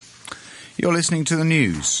You're listening to the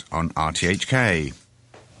news on RTHK.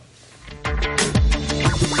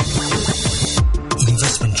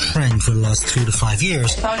 Investment trend for the last 3 to 5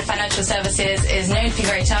 years. Department of Financial Services is known to be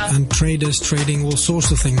very tough. And traders trading all sorts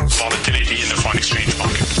of things. Volatility in the foreign exchange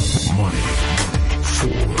market. Money for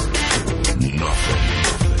nothing.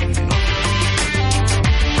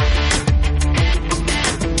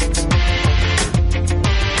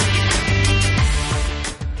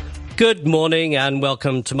 Good morning and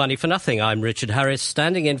welcome to Money for Nothing. I'm Richard Harris,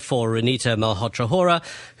 standing in for Renita Malhotra-Hora,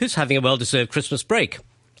 who's having a well-deserved Christmas break.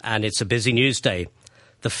 And it's a busy news day.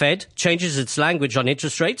 The Fed changes its language on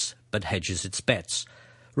interest rates, but hedges its bets.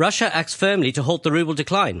 Russia acts firmly to halt the ruble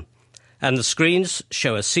decline. And the screens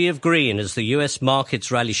show a sea of green as the US markets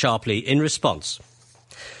rally sharply in response.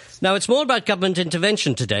 Now, it's more about government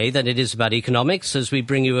intervention today than it is about economics, as we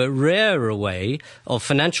bring you a rare array of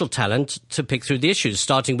financial talent to pick through the issues,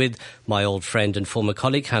 starting with my old friend and former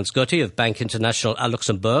colleague Hans Gotti of Bank International à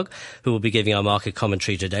Luxembourg, who will be giving our market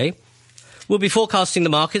commentary today. We'll be forecasting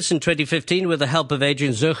the markets in 2015 with the help of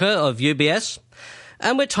Adrian Zurcher of UBS.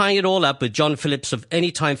 And we're tying it all up with John Phillips of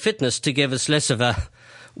Anytime Fitness to give us less of a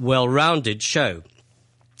well-rounded show.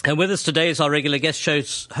 And with us today is our regular guest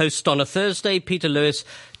host on a Thursday, Peter Lewis,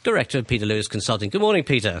 Director of Peter Lewis Consulting. Good morning,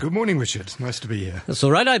 Peter. Good morning, Richard. Nice to be here. That's all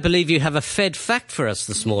right. I believe you have a Fed fact for us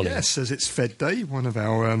this morning. Yes, as it's Fed Day, one of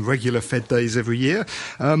our regular Fed days every year.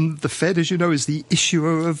 The Fed, as you know, is the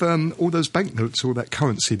issuer of all those banknotes, all that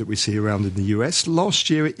currency that we see around in the US. Last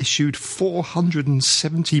year, it issued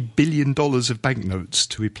 $470 billion of banknotes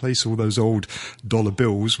to replace all those old dollar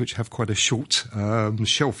bills, which have quite a short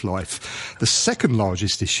shelf life. The second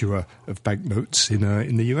largest issuer of banknotes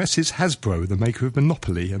in the US is Hasbro, the maker of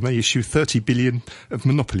Monopoly. And they issue $30 billion of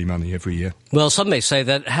Monopoly money every year. Well, some may say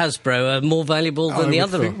that Hasbro are more valuable than the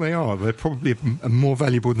other. I think they are. They're probably more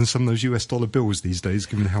valuable than some of those US dollar bills these days,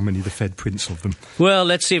 given how many the Fed prints of them. Well,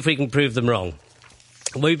 let's see if we can prove them wrong.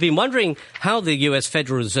 We've been wondering how the US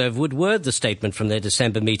Federal Reserve would word the statement from their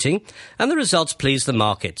December meeting, and the results pleased the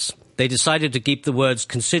markets. They decided to keep the words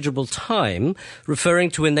considerable time,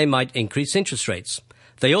 referring to when they might increase interest rates.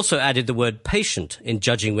 They also added the word patient in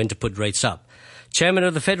judging when to put rates up. Chairman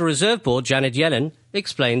of the Federal Reserve Board, Janet Yellen,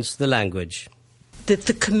 explains the language. That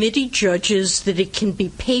the committee judges that it can be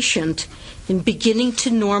patient in beginning to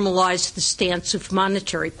normalize the stance of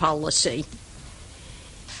monetary policy.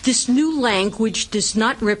 This new language does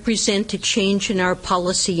not represent a change in our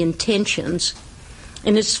policy intentions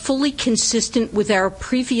and is fully consistent with our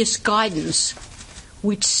previous guidance,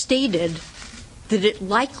 which stated that it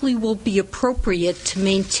likely will be appropriate to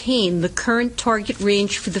maintain the current target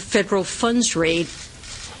range for the federal funds rate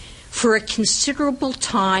for a considerable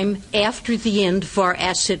time after the end of our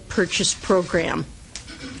asset purchase program.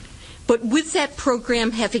 But with that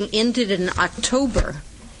program having ended in October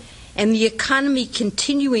and the economy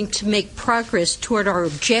continuing to make progress toward our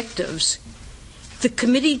objectives, the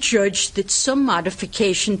committee judged that some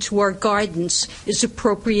modification to our guidance is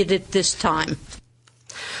appropriate at this time.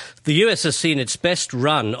 The US has seen its best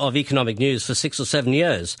run of economic news for 6 or 7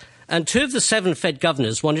 years, and 2 of the 7 Fed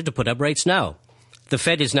governors wanted to put up rates now. The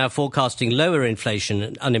Fed is now forecasting lower inflation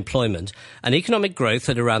and unemployment and economic growth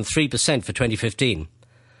at around 3% for 2015.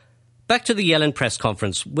 Back to the Yellen press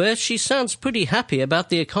conference, where she sounds pretty happy about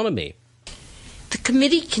the economy. The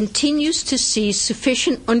committee continues to see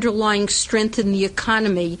sufficient underlying strength in the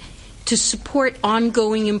economy to support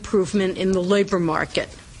ongoing improvement in the labor market.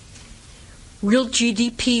 Real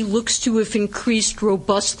GDP looks to have increased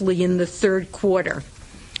robustly in the third quarter,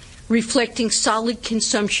 reflecting solid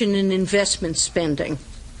consumption and investment spending.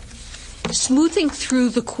 Smoothing through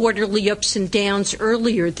the quarterly ups and downs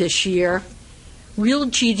earlier this year, real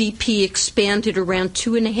GDP expanded around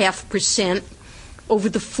 2.5% over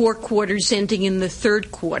the 4 quarters ending in the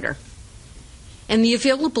third quarter. And the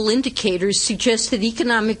available indicators suggest that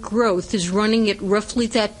economic growth is running at roughly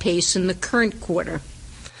that pace in the current quarter.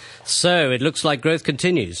 So it looks like growth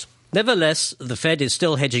continues. Nevertheless, the Fed is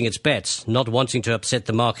still hedging its bets, not wanting to upset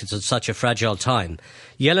the markets at such a fragile time.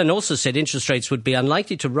 Yellen also said interest rates would be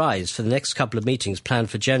unlikely to rise for the next couple of meetings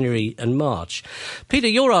planned for January and March. Peter,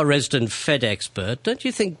 you're our resident Fed expert. Don't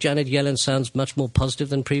you think Janet Yellen sounds much more positive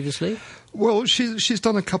than previously? Well, she's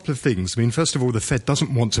done a couple of things. I mean, first of all, the Fed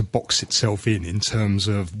doesn't want to box itself in terms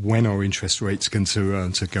of when our interest rates are going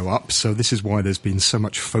to go up. So this is why there's been so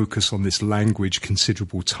much focus on this language,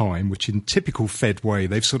 considerable time, which in typical Fed way,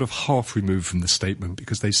 they've sort of half removed from the statement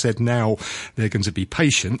because they said now they're going to be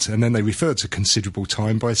patient, and then they referred to considerable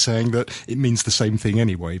time by saying that it means the same thing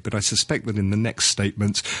anyway. But I suspect that in the next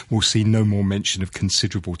statement, we'll see no more mention of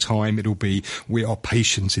considerable time. It'll be we are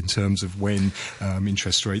patient in terms of when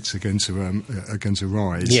interest rates are going to going to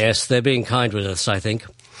rise. Yes, they're being kind with us, I think.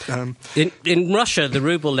 In Russia, the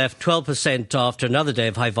ruble left 12% after another day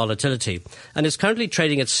of high volatility, and is currently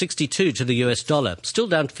trading at 62 to the US dollar, still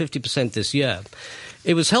down 50% this year.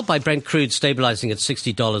 It was helped by Brent crude stabilizing at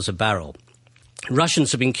 $60 a barrel.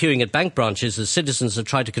 Russians have been queuing at bank branches as citizens have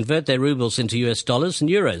tried to convert their rubles into US dollars and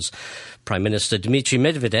euros. Prime Minister Dmitry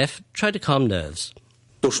Medvedev tried to calm nerves.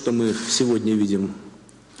 What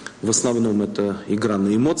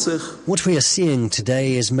we are seeing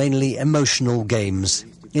today is mainly emotional games.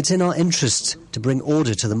 It's in our interests to bring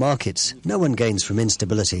order to the markets. No one gains from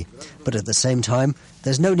instability. But at the same time,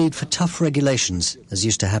 there's no need for tough regulations, as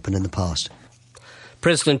used to happen in the past.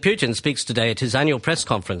 President Putin speaks today at his annual press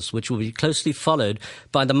conference, which will be closely followed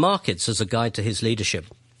by the markets as a guide to his leadership.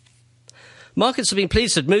 Markets have been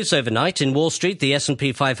pleased at moves overnight. In Wall Street, the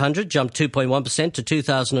S&P 500 jumped 2.1% to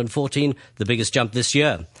 2014, the biggest jump this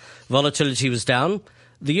year. Volatility was down.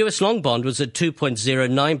 The US long bond was at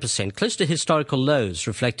 2.09%, close to historical lows,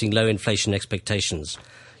 reflecting low inflation expectations.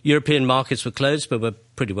 European markets were closed, but were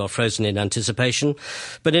pretty well frozen in anticipation.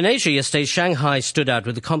 But in Asia yesterday, Shanghai stood out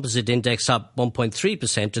with the composite index up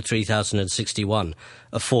 1.3% to 3,061,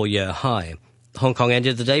 a four-year high. Hong Kong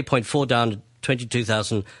ended the day 0.4 down at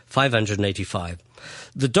 22,585.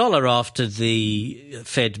 The dollar after the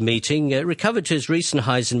Fed meeting recovered to its recent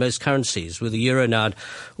highs in most currencies, with the euro now at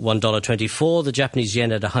 $1.24, the Japanese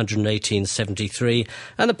yen at 118.73,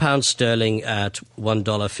 and the pound sterling at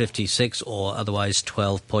 $1.56, or otherwise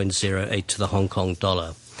 12.08 to the Hong Kong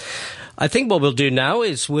dollar. I think what we'll do now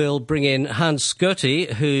is we'll bring in Hans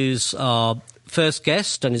Goethe, who's our first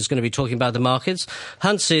guest and is going to be talking about the markets.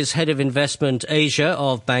 Hans is Head of Investment Asia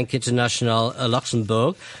of Bank International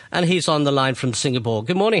Luxembourg, and he's on the line from Singapore.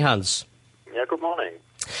 Good morning, Hans. Yeah, good morning.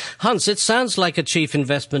 Hans, it sounds like a chief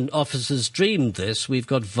investment officer's dream, this. We've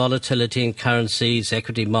got volatility in currencies,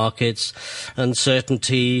 equity markets,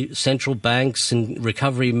 uncertainty, central banks in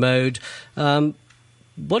recovery mode.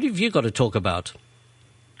 What have you got to talk about?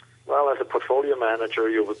 Well, as a portfolio manager,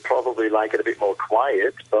 you would probably like it a bit more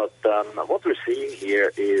quiet, but what we're seeing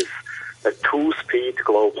here is a two-speed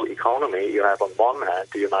global economy. You have on one hand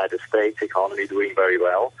the United States economy doing very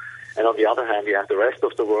well, and on the other hand you have the rest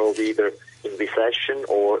of the world either in recession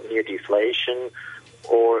or near deflation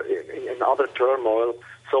or in other turmoil.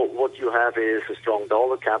 So what you have is a strong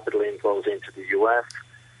dollar, capital inflows into the U.S.,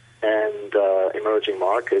 and emerging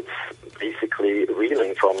markets basically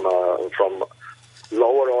reeling from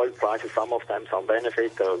lower oil prices, some of them, some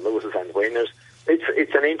benefit, losers and winners.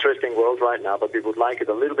 It's an interesting world right now, but we would like it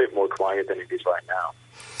a little bit more quiet than it is right now.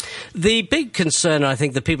 The big concern I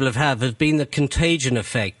think that people have been the contagion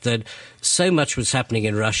effect, that so much was happening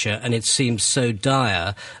in Russia and it seems so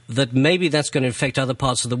dire that maybe that's going to affect other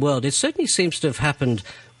parts of the world. It certainly seems to have happened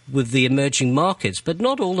with the emerging markets, but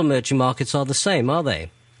not all emerging markets are the same, are they?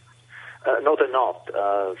 No, they're not.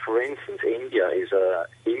 For instance, India is an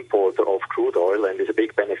importer of crude oil and is a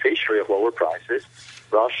big beneficiary of lower prices.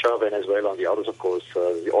 Russia, Venezuela, and the others, of course,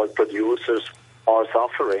 the oil producers are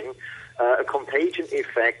suffering. A contagion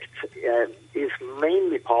effect is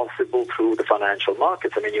mainly possible through the financial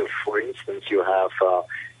markets. I mean, for instance, you have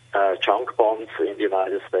junk bonds in the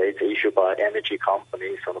United States issued by energy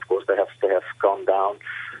companies, and of course they have gone down.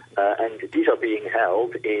 And these are being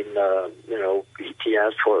held in,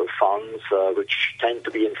 ETFs for funds, which tend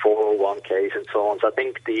to be in 401ks and so on. So I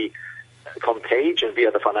think the contagion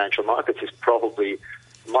via the financial markets is probably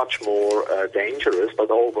much more dangerous,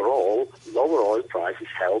 but overall, lower oil prices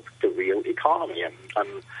help the real economy. And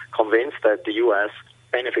I'm convinced that the U.S.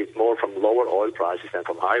 benefits more from lower oil prices than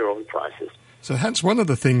from higher oil prices. So, Hans, one of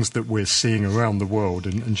the things that we're seeing around the world,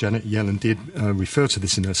 and Janet Yellen did refer to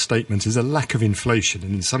this in her statement, is a lack of inflation,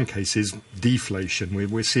 and in some cases, deflation.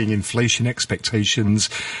 We're seeing inflation expectations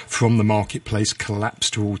from the marketplace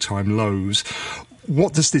collapse to all-time lows.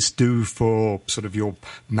 What does this do for sort of your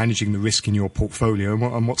managing the risk in your portfolio,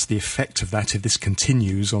 and what's the effect of that if this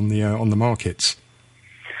continues on the markets?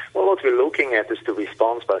 Well, what we're looking at is the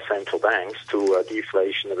response by central banks to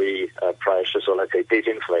deflationary pressures, or let's say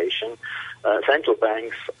disinflation. Central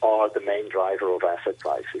banks are the main driver of asset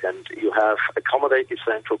prices, and you have accommodative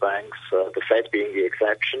central banks, the Fed being the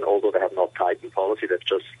exception, although they have not tightened policy, they've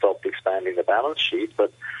just stopped expanding the balance sheet.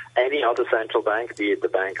 But any other central bank, be it the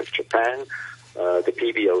Bank of Japan, the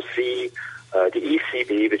PBOC, the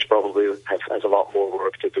ECB, which probably has a lot more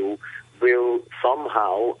work to do, will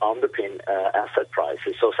somehow underpin asset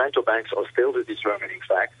prices. So central banks are still the determining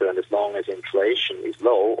factor, and as long as inflation is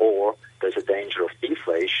low or there's a danger of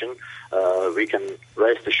deflation, we can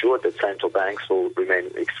rest assured that central banks will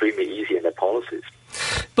remain extremely easy in their policies.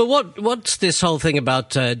 But But what's this whole thing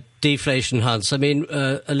about deflation, Hans? I mean,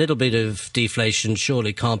 a little bit of deflation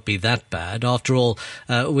surely can't be that bad. After all,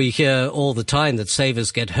 we hear all the time that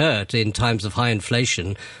savers get hurt in times of high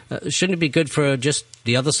inflation. Shouldn't it be good for just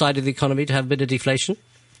the other side of the economy to have a bit of deflation?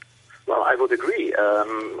 Well, I would agree.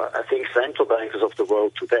 I think central bankers of the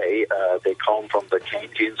world today, they come from the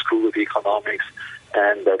Keynesian school of economics,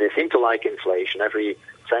 and they seem to like inflation. Every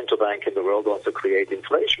central bank in the world wants to create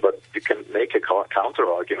inflation, but you can make a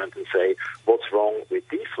counter-argument and say, what's wrong with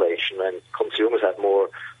deflation when consumers have more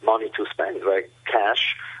money to spend, where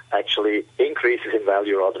cash actually increases in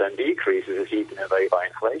value rather than decreases is eaten away by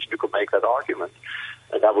inflation? You could make that argument.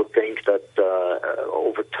 And I would think that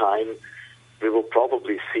over time we will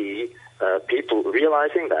probably see people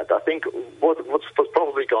realizing that. I think what's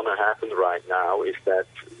probably going to happen right now is that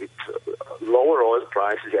with lower oil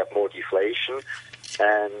prices, you have more deflation,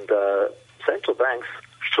 and central banks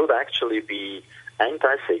should actually be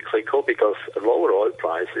anti-cyclical, because lower oil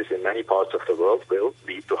prices in many parts of the world will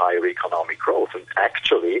lead to higher economic growth. And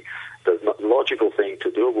actually, the logical thing to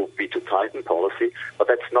do would be to tighten policy, but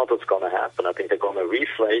that's not what's going to happen. I think they're going to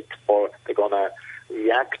reflate, or they're going to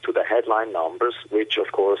react to the headline numbers, which,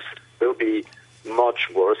 of course, will be much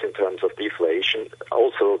worse in terms of deflation,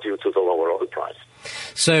 also due to the lower oil price.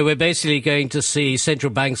 So we're basically going to see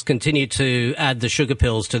central banks continue to add the sugar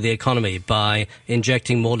pills to the economy by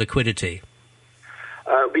injecting more liquidity.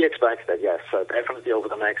 We expect that, yes, definitely over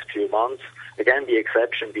the next few months. Again, the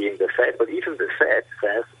exception being the Fed, but even the Fed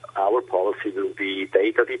says our policy will be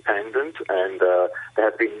data dependent, and they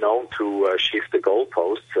have been known to shift the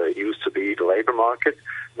goalposts. It used to be the labor market.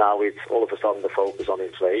 Now it's all of a sudden the focus on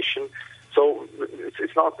inflation. So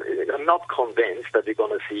I'm not convinced that we're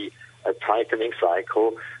going to see a tightening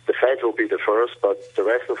cycle. The Fed will be the first, but the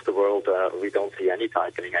rest of the world, we don't see any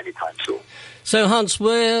tightening anytime soon. So, Hans,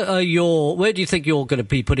 where do you think you're going to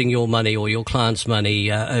be putting your money or your clients' money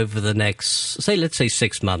over the next, let's say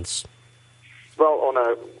 6 months? Well,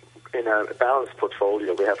 in a balanced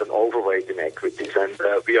portfolio, we have an overweight in equities, and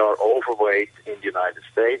we are overweight in the United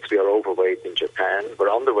States, we are overweight in Japan, we're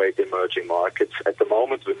underweight in emerging markets. At the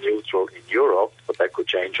moment, we're neutral in Europe, but that could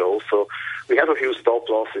change also. We have a few stop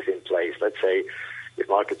losses in place. Let's say if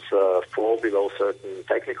markets fall below certain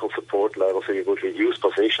technical support levels, we would reduce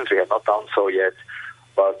positions. We have not done so yet,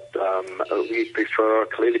 but we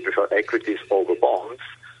clearly prefer equities over bonds.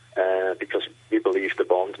 Because we believe the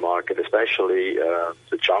bond market, especially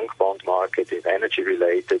the junk bond market in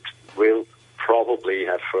energy-related, will probably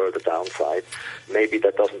have further downside. Maybe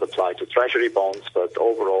that doesn't apply to treasury bonds, but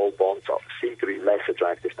overall bonds seem to be less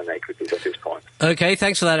attractive than equities at this point. Okay,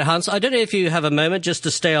 thanks for that, Hans. I don't know if you have a moment just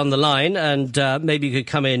to stay on the line, and maybe you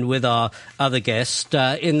could come in with our other guest.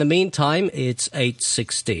 In the meantime, it's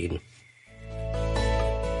 8:16.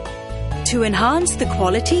 To enhance the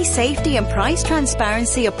quality, safety and price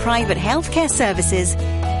transparency of private healthcare services,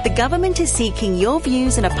 the government is seeking your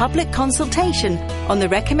views in a public consultation on the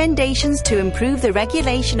recommendations to improve the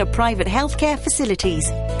regulation of private healthcare facilities.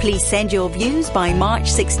 Please send your views by March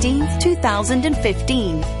 16,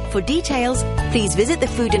 2015. For details, please visit the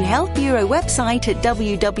Food and Health Bureau website at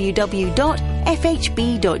www.fhb.gov.hk.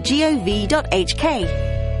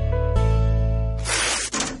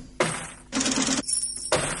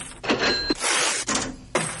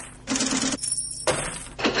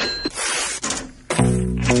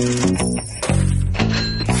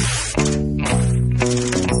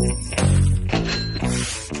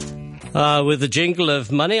 With the jingle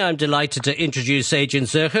of money, I'm delighted to introduce Adrian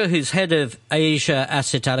Zurcher, who's head of Asia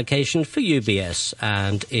Asset Allocation for UBS,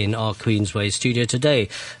 and in our Queensway studio today.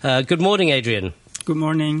 Good morning, Adrian. Good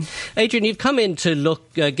morning. Adrian, you've come in to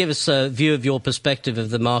give us a view of your perspective of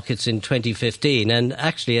the markets in 2015, and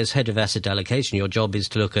actually as head of Asset Allocation, your job is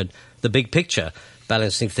to look at the big picture,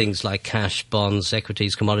 balancing things like cash, bonds,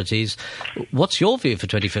 equities, commodities. What's your view for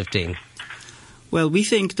 2015? Well, we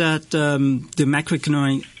think that the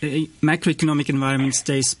macroeconomic environment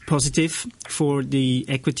stays positive for the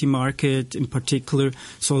equity market in particular,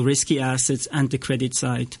 so risky assets and the credit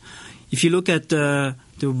side. If you look at the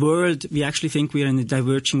world, we actually think we are in a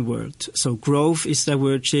diverging world. So growth is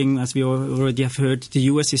diverging, as we already have heard. The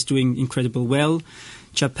US is doing incredibly well.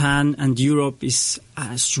 Japan and Europe is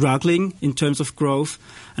struggling in terms of growth.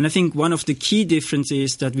 And I think one of the key differences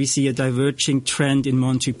is that we see a diverging trend in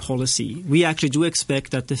monetary policy. We actually do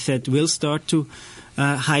expect that the Fed will start to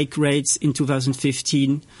hike rates in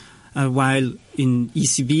 2015, while in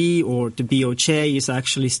ECB or the BOJ is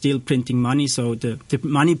actually still printing money. So the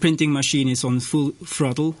money printing machine is on full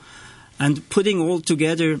throttle. And putting all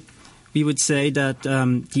together, we would say that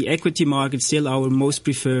the equity market is still our most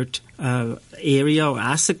preferred area or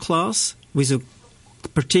asset class, with a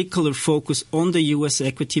particular focus on the U.S.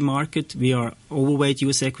 equity market. We are overweight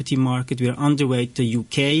U.S. equity market. We are underweight the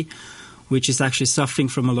U.K., which is actually suffering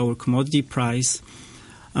from a lower commodity price.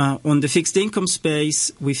 On the fixed income space,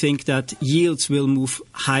 we think that yields will move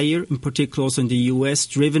higher, in particular also in the U.S.,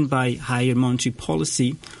 driven by higher monetary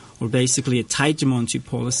policy, or basically a tighter monetary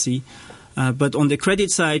policy. But on the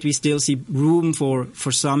credit side, we still see room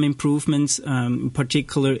for some improvements, in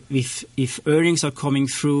particular if earnings are coming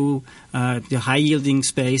through, the high-yielding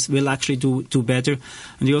space will actually do better.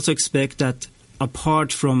 And we also expect that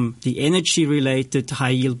apart from the energy-related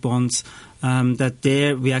high-yield bonds, that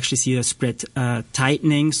there we actually see a spread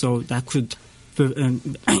tightening, so that could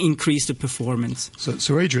increase the performance.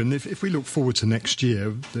 So Adrian, if we look forward to next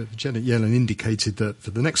year, Janet Yellen indicated that for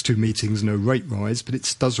the next two meetings, no rate rise, but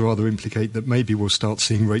it does rather implicate that maybe we'll start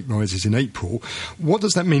seeing rate rises in April. What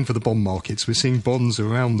does that mean for the bond markets? We're seeing bonds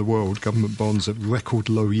around the world, government bonds at record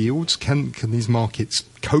low yields. Can these markets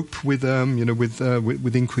cope with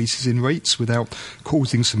with increases in rates without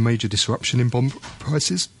causing some major disruption in bond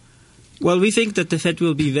prices? Well, we think that the Fed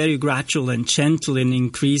will be very gradual and gentle in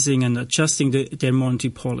increasing and adjusting their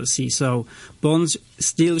monetary policy. So bonds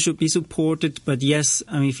still should be supported. But yes,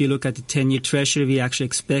 I mean, if you look at the 10-year Treasury, we actually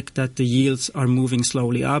expect that the yields are moving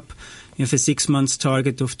slowly up. We have a 6-month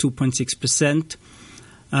target of 2.6%.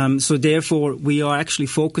 So therefore, we are actually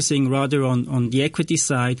focusing rather on the equity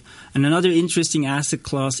side. And another interesting asset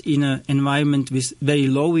class in an environment with very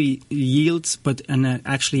low yields but an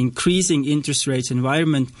actually increasing interest rates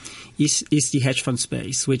environment is the hedge fund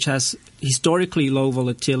space, which has historically low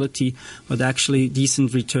volatility but actually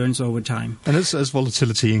decent returns over time. And as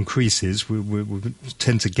volatility increases, we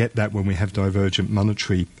tend to get that when we have divergent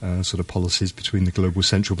monetary sort of policies between the global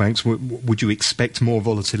central banks. Would you expect more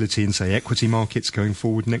volatility in, say, equity markets going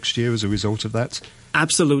forward next year as a result of that?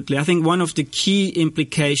 Absolutely. I think one of the key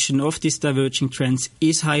implications of these diverging trends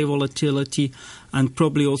is high volatility and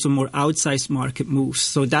probably also more outsized market moves.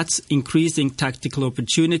 So that's increasing tactical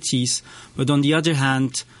opportunities. But on the other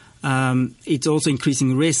hand, it's also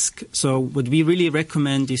increasing risk. So what we really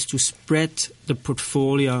recommend is to spread the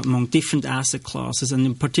portfolio among different asset classes and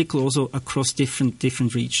in particular also across different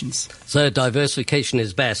regions. So diversification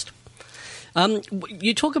is best.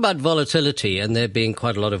 You talk about volatility and there being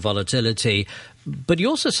quite a lot of volatility, but you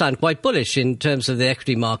also sound quite bullish in terms of the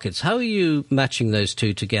equity markets. How are you matching those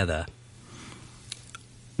two together?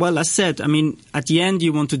 Well, as said, I mean, at the end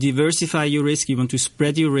you want to diversify your risk, you want to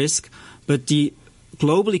spread your risk, but the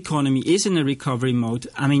global economy is in a recovery mode.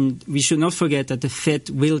 I mean, we should not forget that the Fed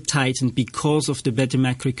will tighten because of the better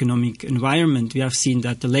macroeconomic environment. We have seen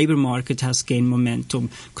that the labor market has gained momentum.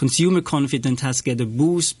 Consumer confidence has get a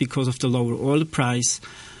boost because of the lower oil price.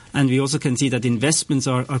 And we also can see that investments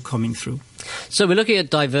are coming through. So we're looking at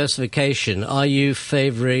diversification. Are you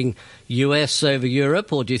favouring US over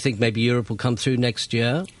Europe, or do you think maybe Europe will come through next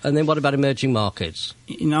year? And then what about emerging markets?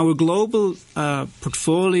 In our global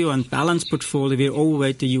portfolio and balanced portfolio, we are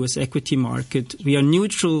overweight the US equity market. We are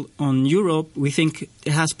neutral on Europe. We think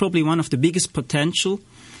it has probably one of the biggest potential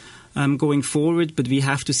going forward, but we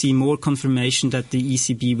have to see more confirmation that the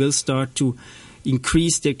ECB will start to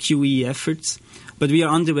increase their QE efforts. But we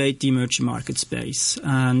are underweight the emerging market space.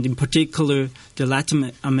 And in particular, the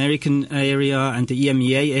Latin American area and the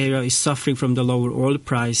EMEA area is suffering from the lower oil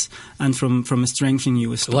price and from a strengthening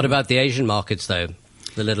US dollar. What about the Asian markets, though?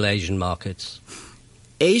 The little Asian markets?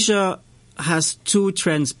 Asia has two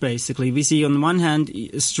trends, basically. We see on one hand,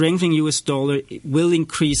 a strengthening US dollar will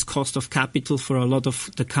increase cost of capital for a lot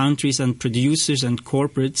of the countries and producers and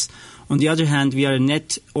corporates. On the other hand, we are a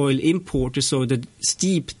net oil importer, so the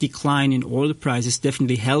steep decline in oil price is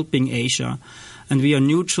definitely helping Asia. And we are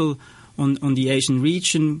neutral on the Asian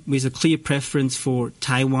region with a clear preference for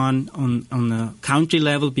Taiwan on a country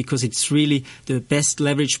level because it's really the best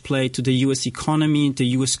leverage play to the U.S. economy, the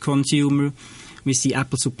U.S. consumer. We see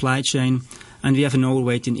Apple supply chain. And we have an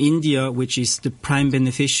overweight in India, which is the prime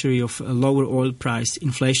beneficiary of a lower oil price.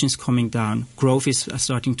 Inflation is coming down. Growth is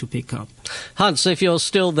starting to pick up. Hans, if you're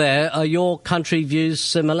still there, are your country views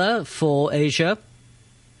similar for Asia?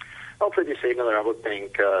 Well, pretty similar. I would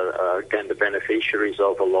think, again, the beneficiaries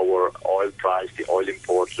of a lower oil price, the oil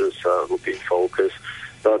importers, would be in focus.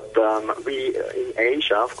 But we, in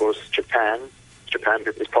Asia, of course, Japan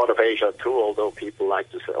is part of Asia too, although people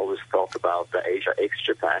like to always talk about Asia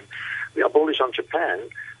ex-Japan. We are bullish on Japan,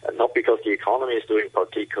 not because the economy is doing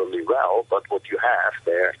particularly well, but what you have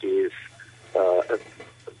there is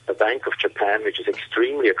a Bank of Japan which is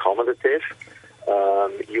extremely accommodative.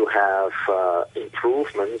 You have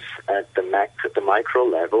improvements at the micro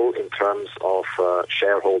level in terms of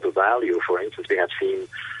shareholder value. For instance, we have seen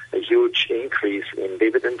a huge increase in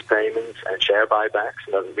dividend payments and share buybacks,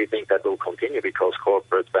 and we think that will continue because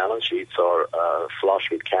corporate balance sheets are flush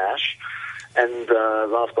with cash. And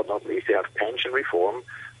last but not least, you have pension reform,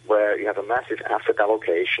 where you have a massive asset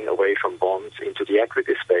allocation away from bonds into the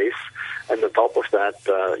equity space. And on top of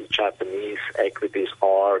that, Japanese equities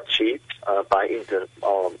are cheap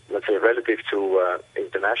let's say relative to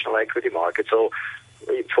international equity markets. So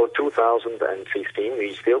for 2015,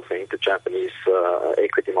 we still think the Japanese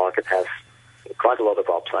equity market has quite a lot of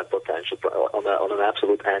upside potential on an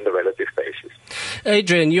absolute and a relative basis.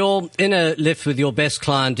 Adrian, you're in a lift with your best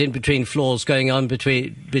client in between floors, going on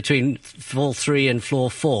between floor 3 and floor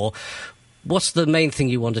 4. What's the main thing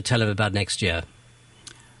you want to tell him about next year?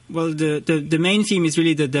 Well, the main theme is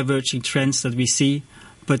really the diverging trends that we see,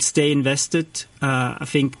 but stay invested. I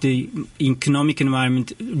think the economic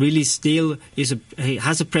environment really still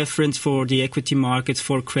has a preference for the equity markets,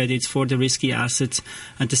 for credits, for the risky assets.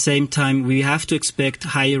 At the same time, we have to expect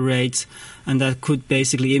higher rates, and that could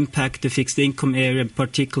basically impact the fixed income area,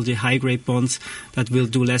 particularly high-grade bonds that will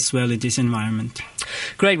do less well in this environment.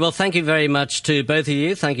 Great. Well, thank you very much to both of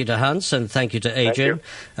you. Thank you to Hans and thank you to Adrian.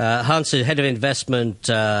 Hans is Head of Investment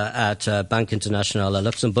at Bank International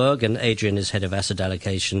Luxembourg, and Adrian is Head of Asset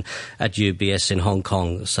Allocation at UBS in Hong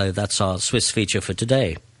Kong. So that's our Swiss feature for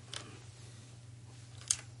today.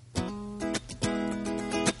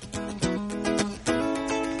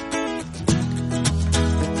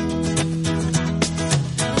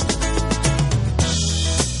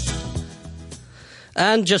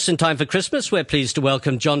 And just in time for Christmas, we're pleased to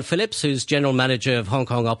welcome John Phillips, who's General Manager of Hong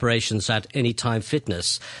Kong Operations at Anytime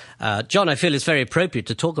Fitness. John, I feel it's very appropriate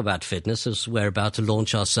to talk about fitness as we're about to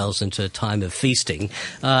launch ourselves into a time of feasting.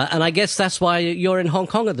 And I guess that's why you're in Hong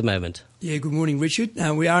Kong at the moment. Yeah, good morning, Richard.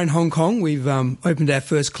 We are in Hong Kong. We've opened our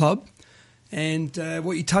first club. And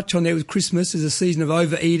what you touch on there with Christmas is a season of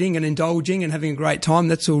overeating and indulging and having a great time.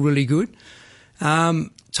 That's all really good.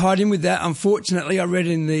 Tied in with that, unfortunately, I read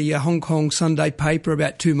in the Hong Kong Sunday paper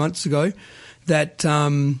about 2 months ago that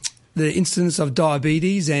the incidence of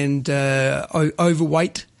diabetes and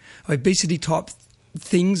overweight, obesity type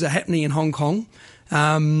things are happening in Hong Kong,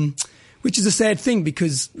 which is a sad thing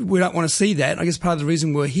because we don't want to see that. I guess part of the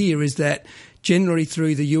reason we're here is that generally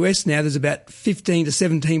through the US now, there's about 15 to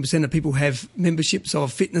 17% of people have memberships of a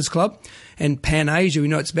fitness club, and Pan-Asia, we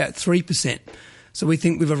know it's about 3%. So we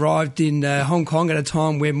think we've arrived in Hong Kong at a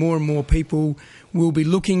time where more and more people will be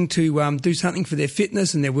looking to do something for their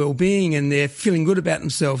fitness and their well-being, and they're feeling good about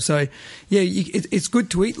themselves. So, yeah, it's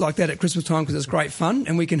good to eat like that at Christmas time because it's great fun,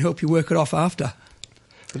 and we can help you work it off after.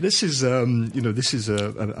 This is, this is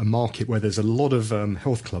a market where there's a lot of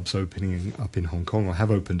health clubs opening up in Hong Kong, or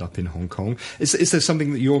have opened up in Hong Kong. Is there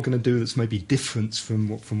something that you're going to do that's maybe different from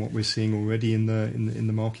what we're seeing already in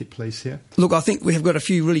the marketplace here? Look, I think we have got a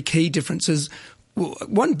few really key differences. Well,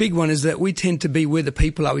 one big one is that we tend to be where the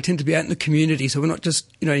people are. We tend to be out in the community, so we're not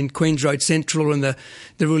just in Queen's Road Central or in the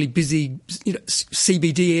really busy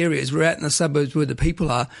CBD areas. We're out in the suburbs where the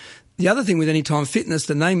people are. The other thing with Anytime Fitness,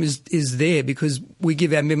 the name is there because we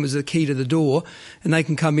give our members a key to the door, and they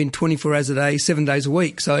can come in 24 hours a day, 7 days a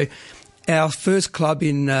week. So our first club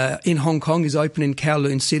in Hong Kong is open in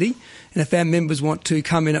Kowloon City, and if our members want to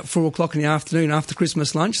come in at 4 o'clock in the afternoon after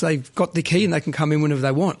Christmas lunch, they've got the key and they can come in whenever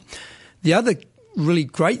they want. The other really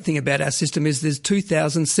great thing about our system is there's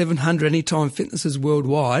 2,700 Anytime Fitnesses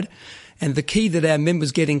worldwide, and the key that our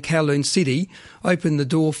members get in Kowloon City open the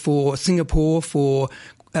door for Singapore, for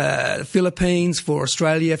Philippines, for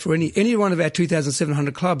Australia, for any one of our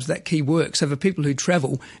 2,700 clubs. That key works. So for people who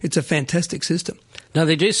travel, it's a fantastic system. Now,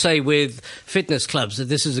 they do say with fitness clubs that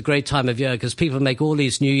this is a great time of year because people make all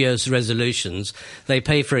these New Year's resolutions. They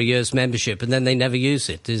pay for a year's membership and then they never use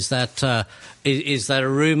it. Is that a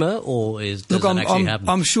rumour, or does that actually happen?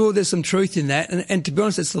 I'm sure there's some truth in that. And to be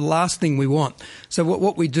honest, it's the last thing we want. So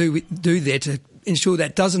what we do there to ensure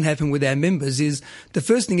that doesn't happen with our members is the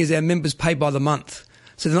first thing is our members pay by the month.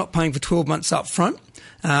 So they're not paying for 12 months up front.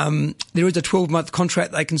 There is a 12-month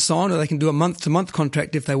contract they can sign, or they can do a month-to-month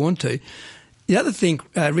contract if they want to. The other thing,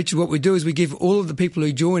 Richard, what we do is we give all of the people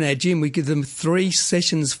who join our gym, we give them 3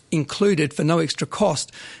 sessions included for no extra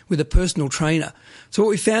cost with a personal trainer. So what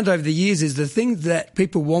we found over the years is the thing that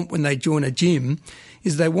people want when they join a gym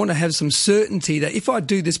is they want to have some certainty that if I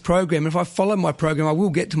do this program, if I follow my program, I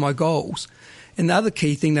will get to my goals. And the other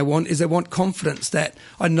key thing they want confidence that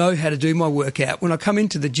I know how to do my workout. When I come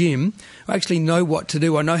into the gym, I actually know what to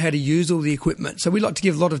do. I know how to use all the equipment. So we like to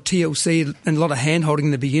give a lot of TLC and a lot of hand-holding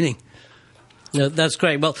in the beginning. No, that's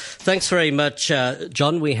great. Well, thanks very much,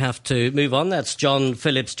 John. We have to move on. That's John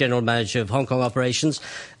Phillips, General Manager of Hong Kong Operations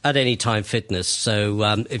at Anytime Fitness. So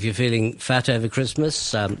if you're feeling fat over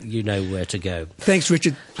Christmas, you know where to go. Thanks,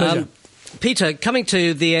 Richard. Pleasure. Peter, coming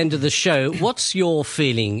to the end of the show, what's your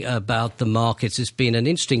feeling about the markets? It's been an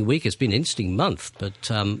interesting week. It's been an interesting month. But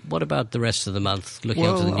what about the rest of the month, looking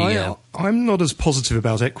into the new year? I'm not as positive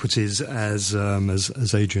about equities as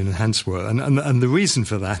Adrian and Hans were. And the reason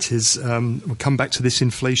for that is we'll come back to this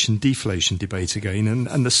inflation-deflation debate again.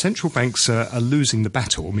 And the central banks are losing the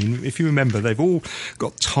battle. I mean, if you remember, they've all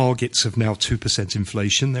got targets of now 2%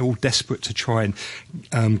 inflation. They're all desperate to try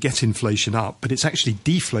and get inflation up. But it's actually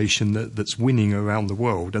deflation that's winning around the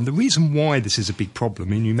world. And the reason why this is a big problem,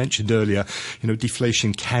 I mean, you mentioned earlier,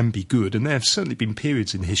 deflation can be good. And there have certainly been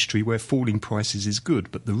periods in history where falling prices is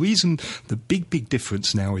good. But the big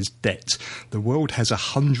difference now is debt. The world has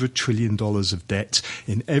 $100 trillion of debt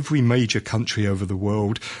in every major country over the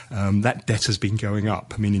world. That debt has been going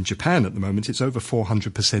up. I mean, in Japan at the moment, it's over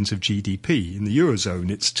 400% of GDP. In the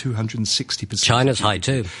Eurozone, it's 260%. China's high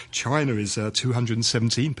too. China is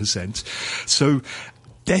 217%. So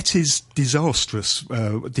debt is disastrous.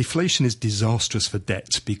 Deflation is disastrous for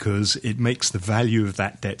debt because it makes the value of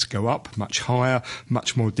that debt go up much higher,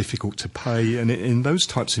 much more difficult to pay. And in those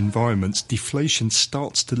types of environments, deflation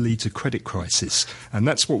starts to lead to credit crisis. And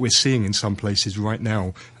that's what we're seeing in some places right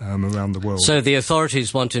now around the world. So the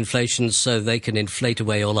authorities want inflation so they can inflate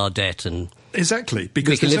away all our debt and... Exactly.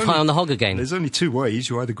 Because we can live high on the hog again. There's only two ways.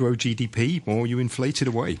 You either grow GDP or you inflate it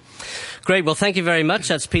away. Great. Well, thank you very much.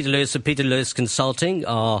 That's Peter Lewis of Peter Lewis Consulting,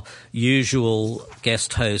 our usual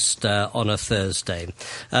guest host on a Thursday.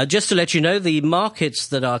 Just to let you know, the markets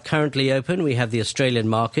that are currently open, we have the Australian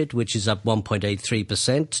market, which is up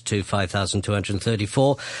 1.83% to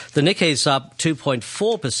 5,234. The Nikkei is up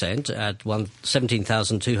 2.4% at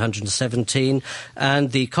 17,217.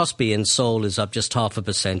 And the Kospi in Seoul is up just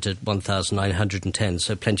 0.5% at 1,910.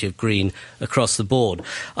 So plenty of green across the board.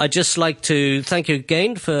 I'd just like to thank you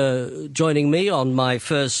again for joining me on my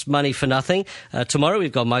first Money for Nothing. Tomorrow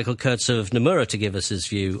we've got Michael Kurtz of Nomura to give us his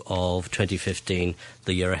view of 2015,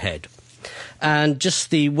 the year ahead. And just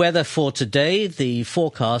the weather for today, the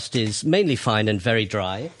forecast is mainly fine and very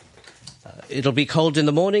dry. It'll be cold in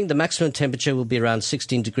the morning. The maximum temperature will be around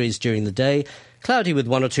 16 degrees during the day. Cloudy with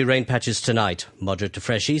one or two rain patches tonight. Moderate to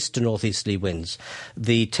fresh east to northeasterly winds.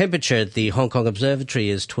 The temperature at the Hong Kong Observatory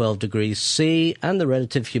is 12 degrees C and the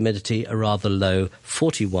relative humidity a rather low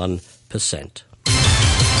 41%.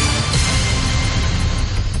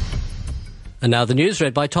 And now the news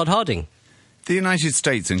read by Todd Harding. The United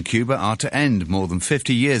States and Cuba are to end more than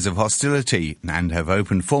 50 years of hostility and have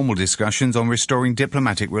opened formal discussions on restoring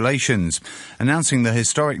diplomatic relations. Announcing the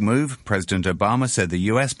historic move, President Obama said the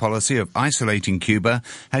U.S. policy of isolating Cuba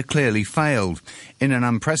had clearly failed. In an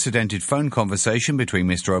unprecedented phone conversation between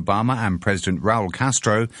Mr. Obama and President Raul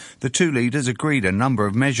Castro, the two leaders agreed a number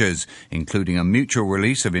of measures, including a mutual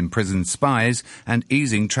release of imprisoned spies and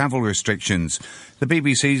easing travel restrictions. The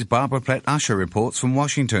BBC's Barbara Plett-Usher reports from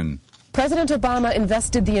Washington. President Obama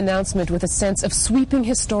invested the announcement with a sense of sweeping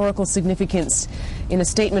historical significance. In a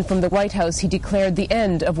statement from the White House, he declared the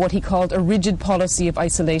end of what he called a rigid policy of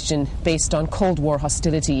isolation based on Cold War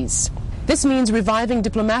hostilities. This means reviving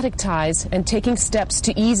diplomatic ties and taking steps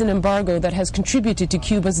to ease an embargo that has contributed to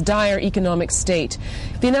Cuba's dire economic state.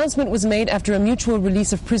 The announcement was made after a mutual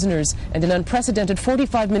release of prisoners and an unprecedented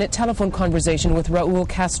 45-minute telephone conversation with Raul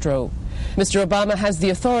Castro. Mr. Obama has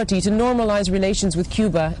the authority to normalize relations with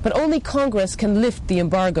Cuba, but only Congress can lift the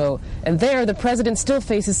embargo. And there, the president still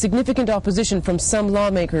faces significant opposition from some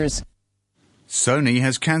lawmakers. Sony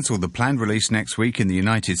has cancelled the planned release next week in the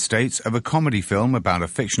United States of a comedy film about a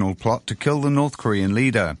fictional plot to kill the North Korean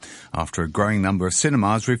leader, after a growing number of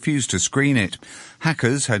cinemas refused to screen it.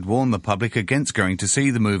 Hackers had warned the public against going to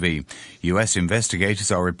see the movie. US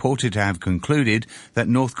investigators are reported to have concluded that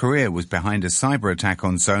North Korea was behind a cyber attack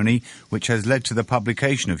on Sony, which has led to the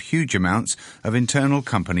publication of huge amounts of internal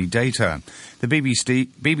company data. The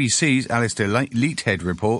BBC's Alistair Leathead reports